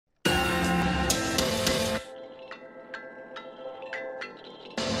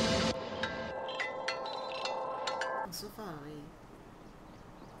far away.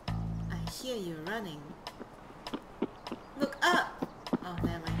 I hear you running. Look up! Oh,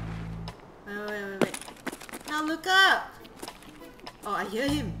 never mind. Wait. Now look up! Oh, I hear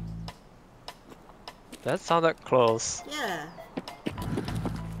him. That sounded close. Yeah.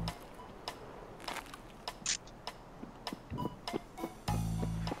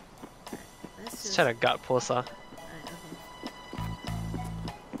 Let's try the guard post, huh? Alright,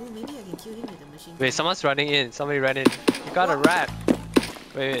 okay. Ooh, maybe I can kill him with the machine gun. Wait, someone's running in. Somebody ran in. You got a rat.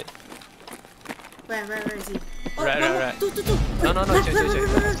 Wait. Where is he? Oh, Rat. Two. No, Run. chill.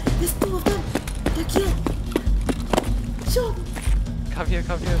 There's two of them. They're here. Shoot. Come here.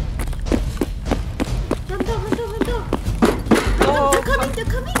 Run down. No! They're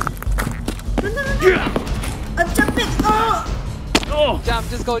coming. Run down. I'm jumping. Oh! Jump,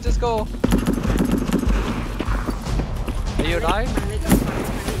 just go. Are you alive? My leg is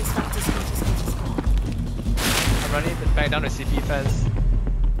fucked. Just go. I'm running back down the CP fence.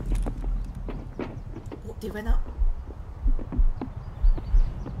 Oh, they went up.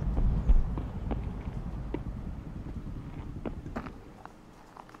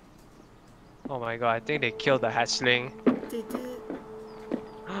 Oh my god, I think they killed the hatchling. They did.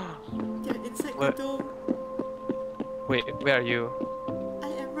 They're inside What? the dome. Wait, where are you? I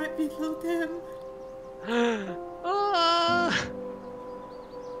am right below them. Ah!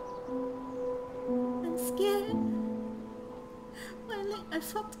 I'm scared. My leg. I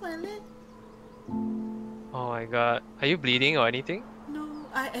fucked my leg. Oh my god. Are you bleeding or anything? No,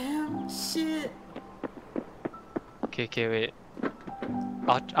 I am. Shit. Okay, wait.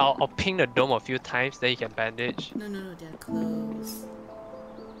 I'll ping the dome a few times, then you can bandage. No, they're close.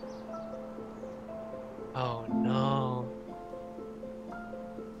 Oh no.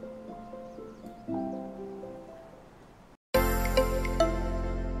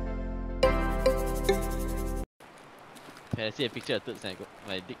 Can I see a picture of Toots and I got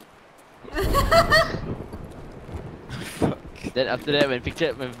my dick? Then after that, when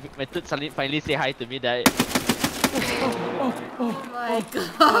my Toots finally say hi to me, that Oh my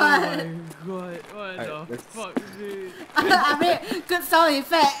god. What the fuck, dude? I mean, good sound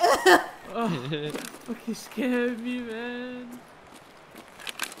effect. Fucking scared me, man.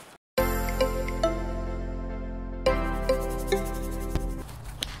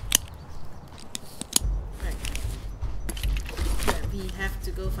 We have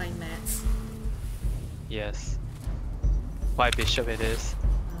to go find Max. Yes. White Bishop it is.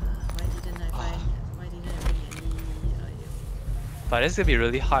 Why didn't I bring any? But it's gonna be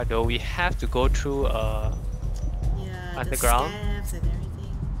really hard though. We have to go through Yeah, underground. the scabs and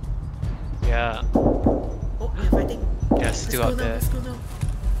everything. Yeah. Oh, we're fighting. Yeah, still out there. Let's go now.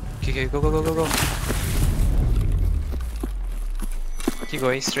 Okay, go. Keep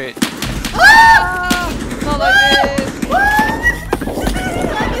going straight. Not like this!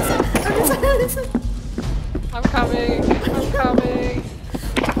 I'm coming!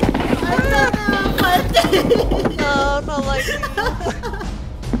 No, not like this!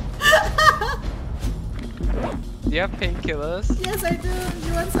 Do you have painkillers? Yes, I do.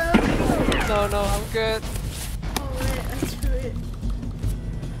 You want some? No, I'm good. Oh wait, I threw it.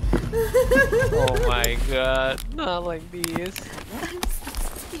 Oh my god, not like these. I'm so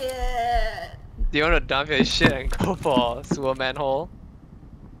scared. Do you want to dump your shit and go for sewer manhole?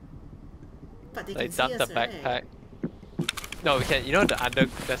 But they Like can dump see the us, backpack. right? No, we can. You know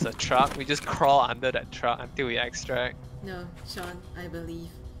there's a truck. We just crawl under that truck until we extract. No, Sean, I believe.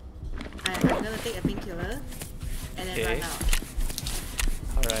 I'm gonna take a painkiller and then run out.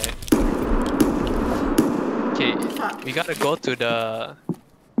 Alright. Okay, Fuck. we gotta go to the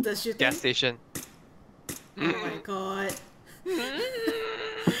The shooting? gas station. Oh my god.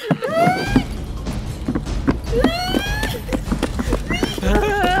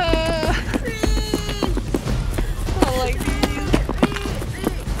 I like these.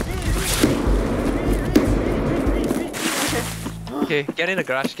 Okay, get in the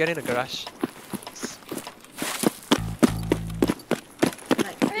garage.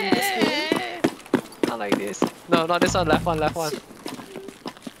 Like in this way? Not like this. No, not this one. Left one.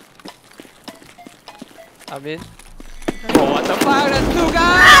 I'm in. Oh, what the fuck? There's two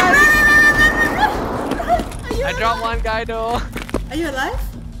guys! I dropped one guy though. Are you alive?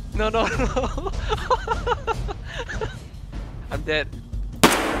 No. I'm dead.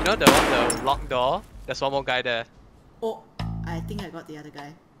 You know the locked door? There's one more guy there. Oh, I think I got the other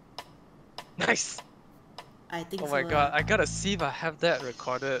guy. Nice! I think so. Oh my god, I gotta see if I have that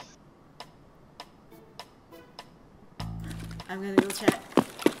recorded. I'm gonna go check.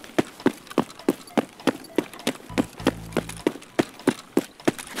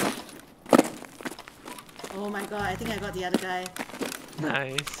 Oh my god, I think I got the other guy.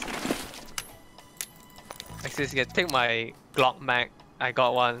 Nice. Actually, you can take my Glock mag. I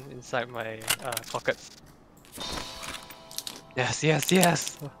got one inside my pocket. Yes, yes,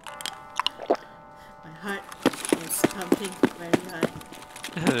 yes! My heart is pumping very hard.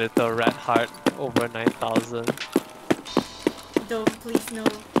 Little red heart, over 9,000. Don't, please no.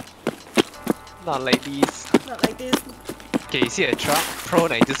 Not like these. Not like this. Okay, you see a truck?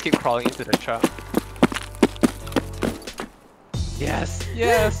 Prone and just keep crawling into the truck. Yes,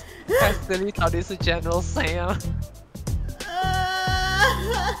 yes! Accidentally thought this is General Sam.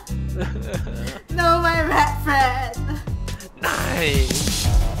 No, my rat friend! Nice!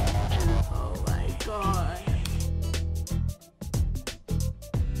 Oh my god.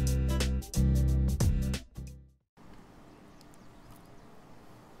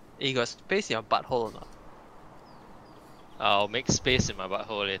 You got space in your butthole or not? I'll make space in my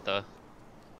butthole later.